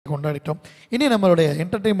கொண்டாடிட்டோம். இனி நம்மளுடைய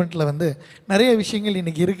என்டர்டெயின்மெண்ட்டில் வந்து நிறைய விஷயங்கள்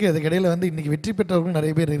இன்றைக்கி இருக்குது. அதுக்கு இடையில் வந்து இன்றைக்கி வெற்றி பெற்றவர்களும்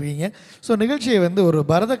நிறைய பேர் இருக்கீங்க. ஸோ நிகழ்ச்சியை வந்து ஒரு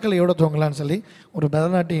பரதக்கலையோடு துவங்கலான்னு சொல்லி ஒரு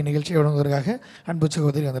பரதநாட்டிய நிகழ்ச்சியை வழங்குவதற்காக அன்பு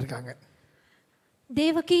சகோதரி வந்திருக்காங்க.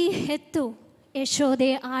 దేవకి ఎత్తు యశోదే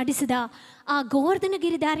ఆడిసిద ఆ గోవర్ధన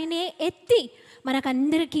గిరిదారినే ఎత్తి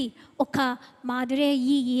మనకందరికీ ఒక మాదిరే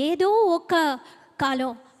ఈ ఏదో ఒక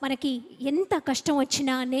కాలం మనకి ఎంత కష్టం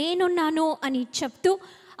వచ్చినా నేనున్నాను అని చెప్తూ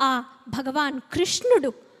ఆ భగవాన్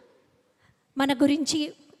కృష్ణుడు మన గురించి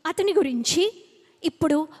అతని గురించి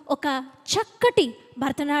ఇప్పుడు ఒక చక్కటి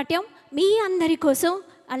భరతనాట్యం మీ అందరి కోసం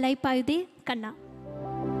అలైపాయుదే కన్నా.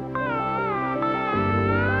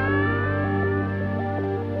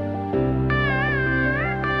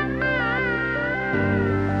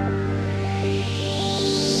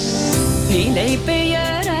 நிலை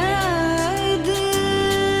பெயராது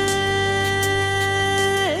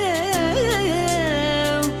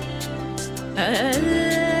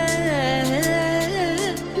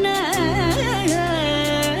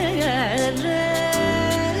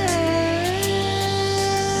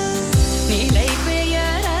நிலை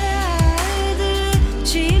பெயராது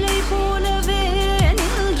சிலை போலவே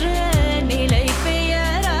நின்ற நிலை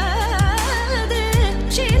பெயராது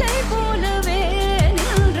சிலை போலவே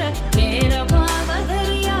நின்ற நேரமாவதறியாமலே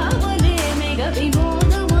மிக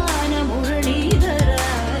வினோதமான முரளிதர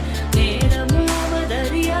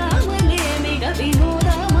நேரமாவதறியாமலே மிக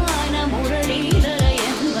வினோதமான முரளிதர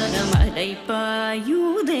என்பன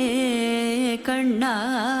அலைப்பாயுதே கண்ணா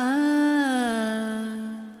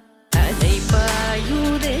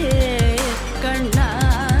அலைப்பாயுதே கண்ணா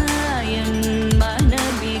என்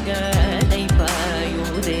மனமிக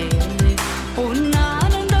அலைப்பாயுதே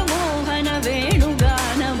உன்னானந்த மோகன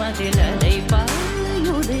வேணுகானமதில்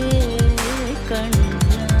அலைப்பாயுதே கண்ணா.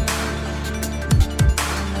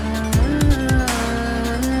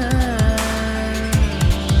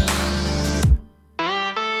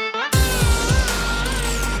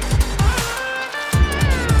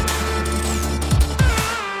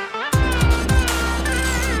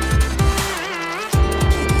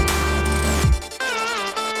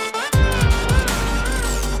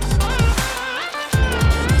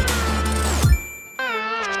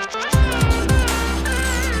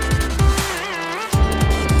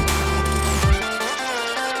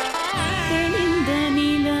 தெளிந்த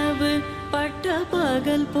நிலவு பட்ட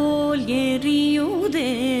பகல் போல் எரியுதே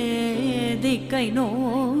திக்கை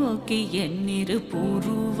நோக்கி என்னிரு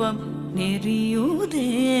புருவம் நெறியுதே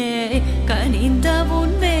கனிந்த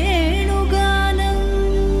உன் வேணுகானம்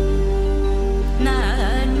நா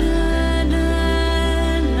நா நா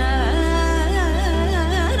நா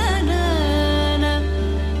நா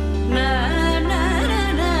நா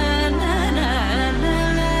நா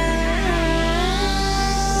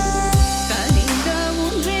கனிந்த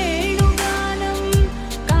உன் வேணுகானம்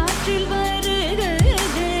காற்றில்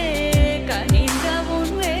வருகிறதே கனிந்த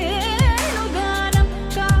உன் வேணுகானம்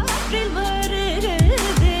காற்றில்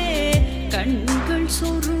வருகிறதே கண்கள்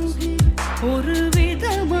சொருகி ஒரு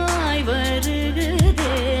விதமாய்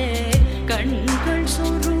வருகிறதே கண்கள்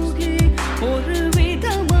சொருகி ஒரு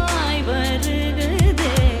விதமாய்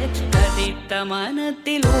வருகிறதே கதித்த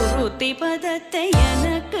மனத்தில் உறுத்தி பதத்தை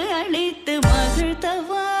எனக்கு அளித்து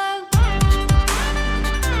மகிழ்த்தவா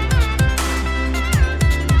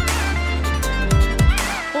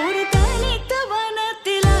ஒரு தனித்த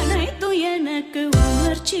வனத்தில் அனைத்தும் எனக்கு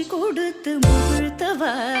உணர்ச்சி கொடுத்து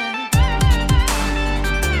முகிழ்த்தவா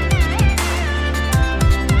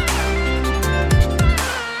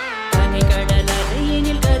பனிக்கடல்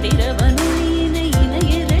அலையினில் கதிரவனொளியினை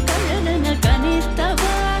இணையற கழலன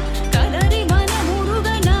கனித்தவா கலரி மனமுருக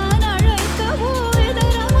நான் அழைக்கவோ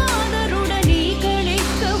இதர மாதருடன் நீ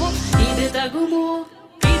கழிக்கவோ இது தகுமோ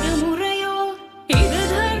இது முறையோ இது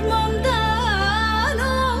தர்மம்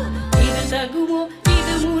தானோ இது தகுமோ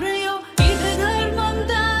இது முறையோ இது தர்மம்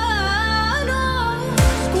தானோ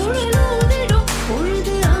குழலூதிடும்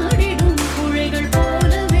பொழுது ஆடிடும் குழைகள்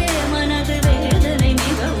போலவே மனது வேதனை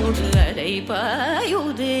மிகவோடு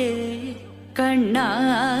அலைபாயுதே கண்ணா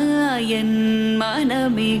என்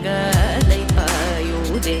மனமிக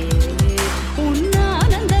அலைபாயுதே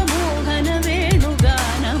உன்னானந்த மோகன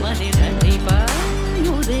வேணுகானமதில்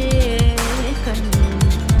அலைபாயுதே கண்ணா.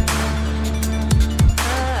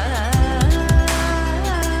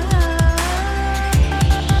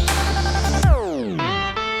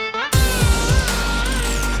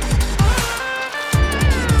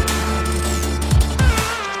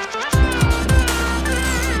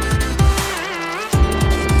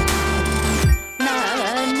 Na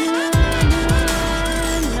na na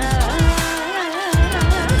na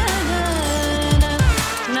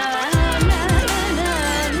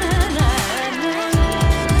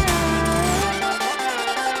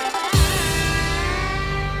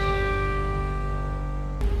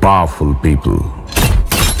Powerful people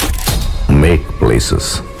make places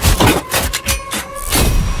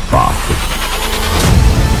powerful.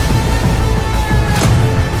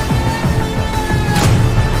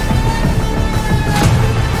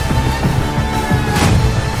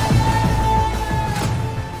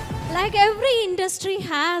 Like every industry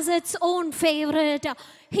has its own favorite.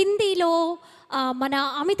 హిందీలో మన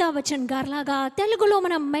అమితాబ్ బచ్చన్ గారిలాగా, తెలుగులో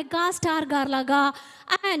మన మెగాస్టార్ గారిలాగా,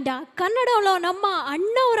 ಆ್ಯಂಡ್ ಕನ್ನಡలో ನಮ್ಮ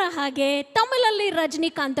ಅಣ್ಣವರ ಹಾಗೆ, ತಮಿಳಲ್ಲಿ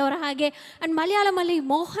ರಜನಿಕಾಂತ್ ಅವರ ಹಾಗೆ, ಆ್ಯಂಡ್ ಮಲಯಾಳಮಲ್ಲಿ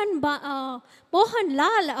ಮೋಹನ್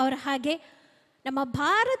ಲಾಲ್ ಅವರ ಹಾಗೆ, ನಮ್ಮ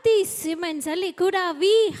ಭಾರತಿ ಸಿಮೆಂಟ್ಸಲ್ಲಿ ಕೂಡ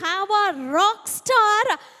we have a rock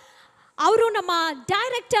star. ಅವರು ನಮ್ಮ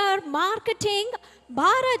director marketing,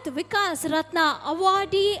 Bharat Vikas Ratna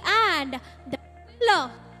awardee and the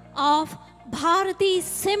pillar of Bharathi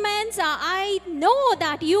Cements. I know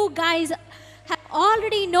that you guys have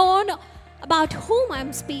already known about whom I'm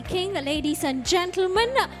speaking, ladies and gentlemen.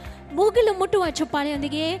 Mugilu muttuva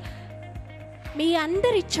chuppaliyondige మీ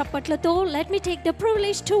అందరి చప్పట్లతో let me take the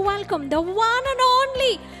privilege to welcome the one and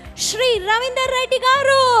only Shri Ravindra Reddy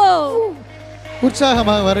garu.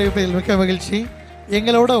 உற்சாகமாக வரவேற்பதில் மிக்க மகிழ்ச்சி.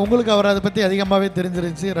 எங்களோட உங்களுக்கு அவர் அதை பற்றி அதிகமாகவே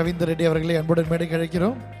தெரிஞ்சிருந்துச்சு. ரவீந்திர ரெட்டி அவர்களை அன்புடன் மேடைக்கு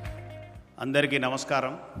அழைக்கிறோம். అందరికీ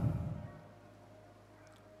నమస్కారం.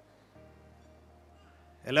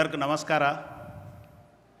 ಎಲ್ಲರಿಗೂ ನಮಸ್ಕಾರ.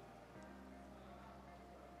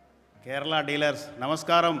 Kerala dealers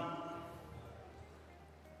ನಮಸ್ಕಾರಂ.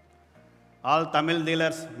 All Tamil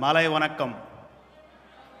dealers ಮಾಲೈ ವನಕ್ಕಂ.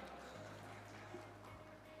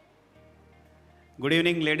 Good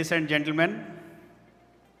evening, ladies and gentlemen.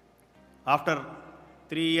 After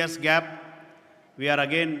 3 years gap, we are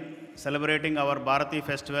again celebrating our Bharathi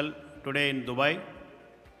festival today in Dubai.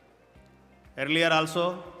 Earlier also,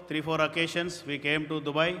 3-4 occasions we came to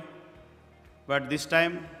Dubai, but this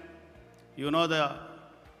time, you know, the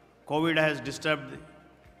COVID has disturbed the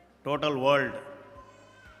total world.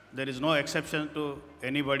 There is no exception to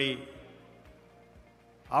anybody.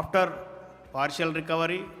 After partial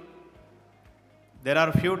recovery, there are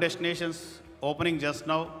few destinations opening just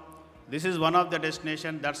now. This is one of the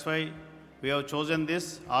destinations, that's why we have chosen this.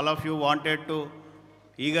 All of you wanted to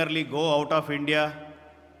eagerly go out of India.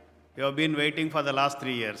 You have been waiting for the last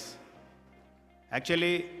 3 years.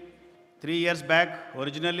 Actually, 3 years back,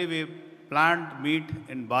 originally we planned meet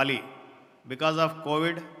in Bali. Because of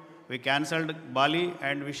COVID, we cancelled Bali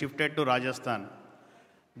and we shifted to Rajasthan.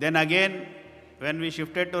 Then again, when we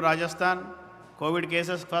shifted to Rajasthan, COVID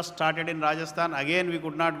cases first started in Rajasthan. Again, we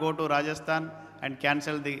could not go to Rajasthan and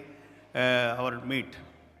cancel our meet.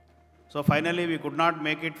 So finally, we could not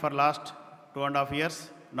make it for last 2.5 years.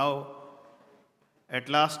 Now, at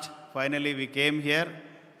last, finally, we came here.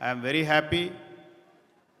 I am very happy.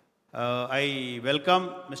 I welcome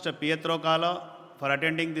Mr. Pietro Kala for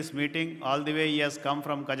attending this meeting. All the way he has come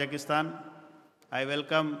from Kazakhstan. I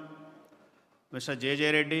welcome Mr.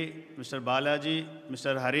 J.J. Reddy, Mr. Balaji,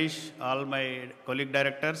 Mr. Harish, all my colleague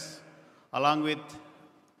directors, along with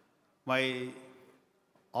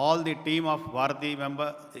all the team of Bharathi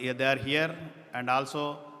members. They are here, and also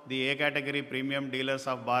the A category premium dealers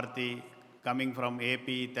of Bharathi coming from AP,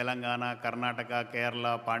 Telangana, Karnataka,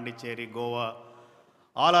 Kerala, Pondicherry, Goa,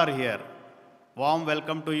 all are here. Warm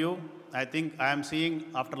welcome to you. I think I am seeing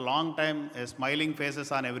after a long time smiling faces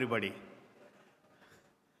on everybody,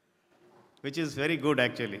 which is very good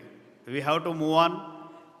actually. We have to move on.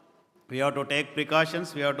 We have to take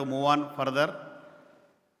precautions. We have to move on further.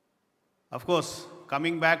 Of course,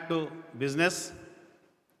 coming back to business,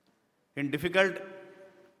 in difficult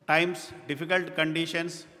times, difficult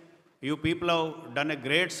conditions, you people have done a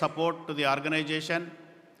great support to the organization.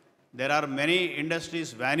 There are many industries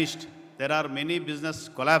vanished. There are many business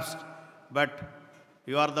collapsed. But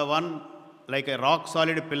you are the one like a rock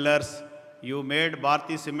solid pillars. You made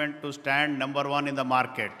Bharathi Cement to stand number 1 in the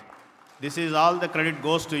market. This is all the credit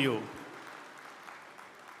goes to you.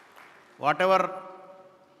 Whatever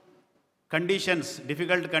conditions,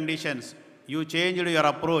 difficult conditions, you changed your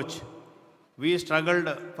approach. We struggled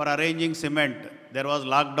for arranging cement. There was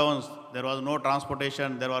lockdowns, there was no transportation,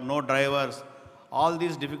 there were no drivers. All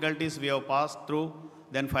these difficulties we have passed through.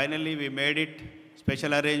 Then finally we made it.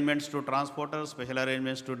 Special arrangements to transporters, special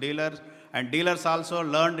arrangements to dealers. And dealers also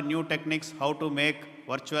learned new techniques how to make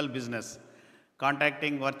virtual business.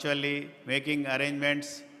 Contacting virtually, making arrangements,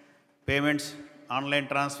 payments, online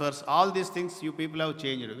transfers, all these things you people have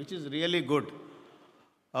changed, which is really good.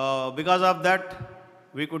 Because of that,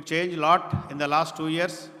 we could change a lot in the last 2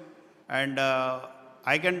 years. And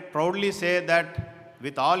I can proudly say that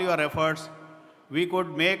with all your efforts, we could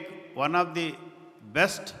make one of the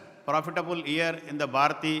best profitable year in the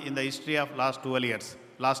Bharathi in the history of last 12 years.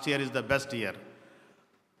 Last year is the best year.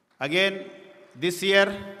 Again, this year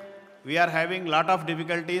we are having lot of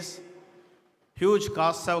difficulties. Huge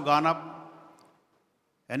costs have gone up.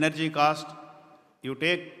 Energy cost, you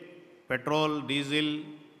take petrol, diesel,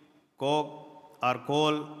 coke or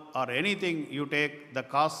coal or anything you take, the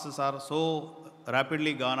costs are so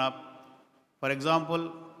rapidly gone up. For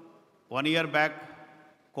example, 1 year back,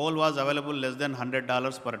 coal was available less than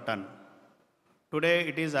 $100 per ton. Today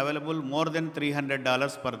it is available more than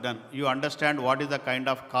 $300 per ton. You understand what is the kind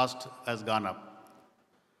of cost has gone up.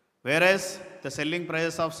 Whereas the selling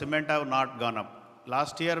prices of cement have not gone up.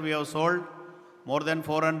 Last year we have sold more than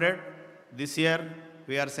 400. This year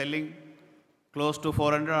we are selling close to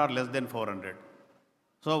 400 or less than 400.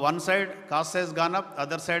 So one side cost has gone up,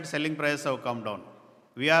 other side selling prices have come down.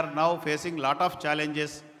 We are now facing lot of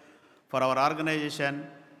challenges for our organization.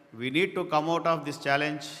 We need to come out of this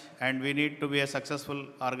challenge and we need to be a successful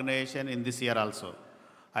organization in this year also.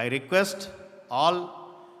 I request all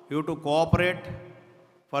you to cooperate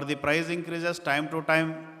for the price increases time to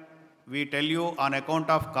time. We tell you on account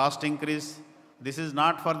of cost increase, this is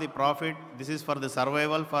not for the profit, this is for the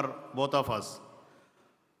survival for both of us.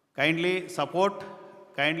 Kindly support,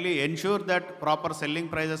 kindly ensure that proper selling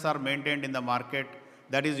prices are maintained in the market.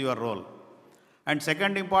 That is your role. And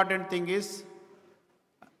second important thing is,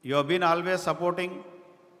 you have been always supporting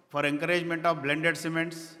for encouragement of blended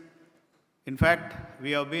cements. In fact,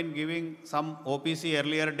 we have been giving some OPC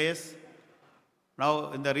earlier days.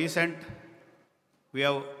 Now in the recent, we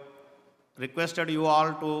have requested you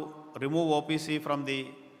all to remove OPC from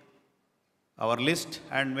our list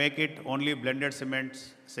and make it only blended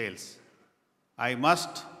cements sales. I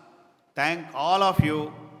must thank all of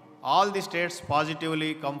you. All the states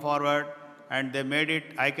positively come forward and they made it.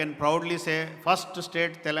 I can proudly say, first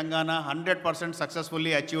state, Telangana, 100%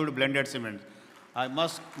 successfully achieved blended cement. I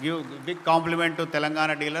must give big compliment to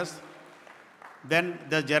Telangana dealers. Then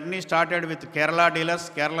the journey started with Kerala dealers.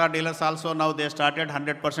 Kerala dealers also now they started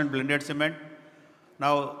 100% blended cement.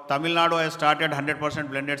 Now Tamil Nadu has started 100%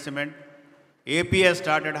 blended cement. AP has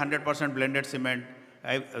started 100% blended cement.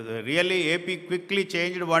 Really AP quickly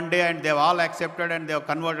changed one day and they have all accepted and they have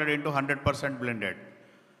converted into 100% blended.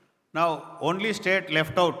 Now only state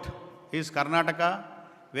left out is Karnataka,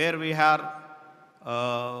 where we have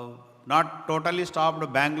not totally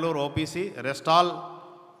stopped Bangalore OPC. Rest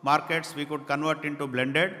all markets we could convert into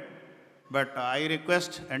blended. But I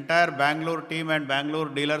request entire Bangalore team and Bangalore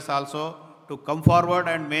dealers also to come forward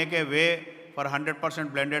and make a way for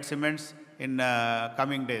 100% blended cements in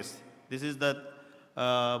coming days. This is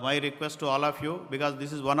my request to all of you, because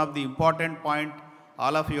this is one of the important point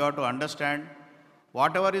all of you have to understand.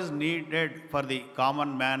 Whatever is needed for the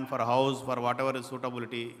common man, for house, for whatever is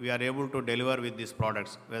suitability, we are able to deliver with these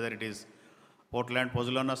products, whether it is Portland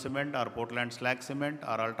Pozzolana cement or Portland slag cement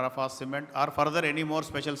or ultra fast cement or further any more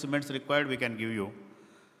special cements required, we can give you.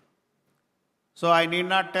 So I need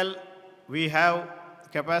not tell, we have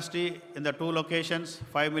capacity in the two locations,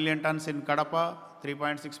 5 million tons in Kadapa,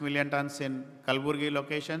 3.6 million tons in Kalburgi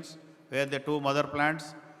locations, where the two mother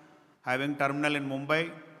plants, having terminal in Mumbai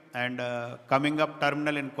and coming up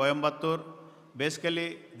terminal in Coimbatore.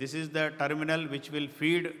 Basically, this is the terminal which will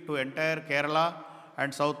feed to entire Kerala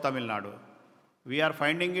and South Tamil Nadu. We are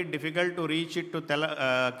finding it difficult to reach it to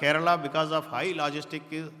Kerala because of high logistic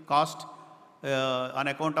cost on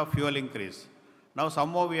account of fuel increase. Now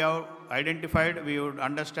somehow we have identified, we would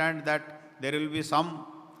understand that there will be some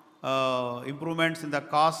improvements in the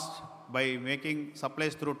cost by making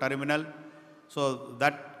supplies through terminal. So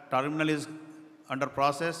that terminal is under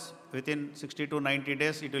process. Within 60 to 90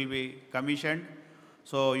 days it will be commissioned.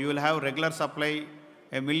 So you will have regular supply,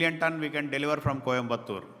 1 million ton we can deliver from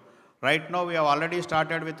Coimbatore. Right now we have already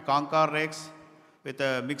started with Concord rakes, with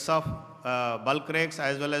a mix of bulk rakes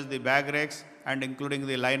as well as the bag rakes and including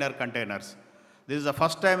the liner containers. This is the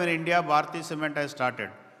first time in India Bharathi cement has started.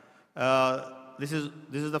 This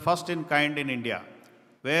is the first in kind in India,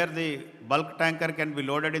 where the bulk tanker can be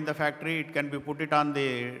loaded in the factory, it can be put it on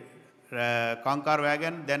the Concord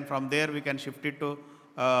wagon, then from there we can shift it to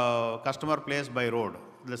customer place by road,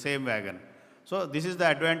 the same wagon. So this is the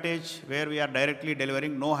advantage where we are directly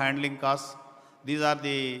delivering, no handling costs. These are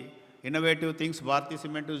the innovative things Bharathi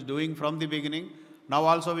Cement is doing from the beginning. Now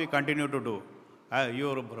also we continue to do.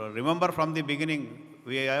 You remember from the beginning,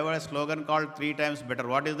 we have a slogan called 3 times better.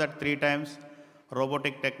 What is that 3 times?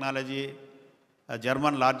 Robotic technology, a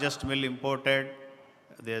German largest mill imported.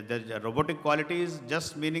 The robotic quality is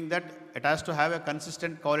just meaning that it has to have a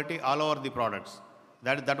consistent quality all over the products.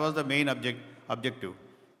 That was the main objective.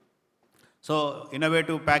 So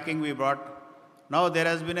innovative packing we brought. Now there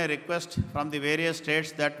has been a request from the various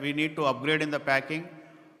states that we need to upgrade in the packing.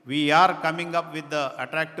 We are coming up with the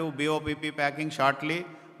attractive BOPP packing shortly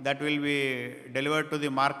that will be delivered to the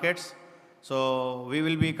markets. So we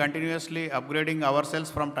will be continuously upgrading ourselves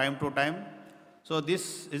from time to time. So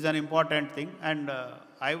this is an important thing. And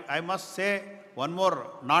I must say one more,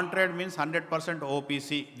 non-trade means 100%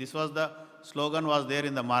 OPC. This was the slogan was there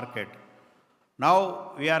in the market.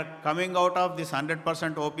 Now we are coming out of this 100%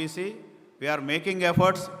 OPC. We are making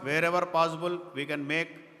efforts wherever possible. We can make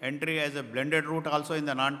entry as a blended route also in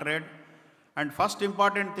the non-trade. And first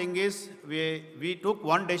important thing is we took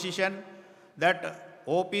one decision that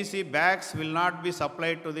OPC bags will not be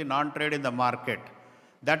supplied to the non-trade in the market.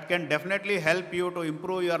 That can definitely help you to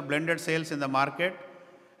improve your blended sales in the market.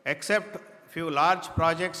 Except few large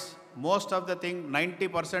projects, most of the thing,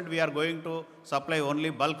 90% we are going to supply only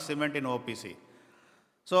bulk cement in OPC.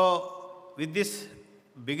 So with this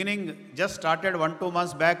beginning, just started 1-2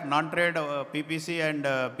 months back, non-trade PPC and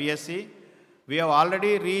PSC. We have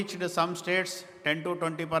already reached some states 10 to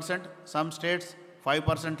 20%, some states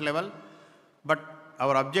 5% level. But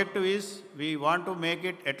our objective is we want to make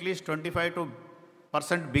it at least 25%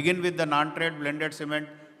 begin with the non-trade blended cement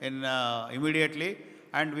in immediately,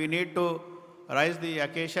 and we need to rise the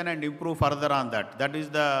occasion and improve further on that. That is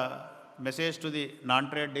the message to the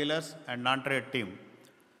non-trade dealers and non-trade team.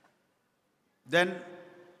 Then,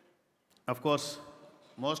 of course,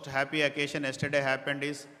 most happy occasion yesterday happened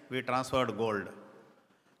is we transferred gold.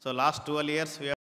 So last 12 years we have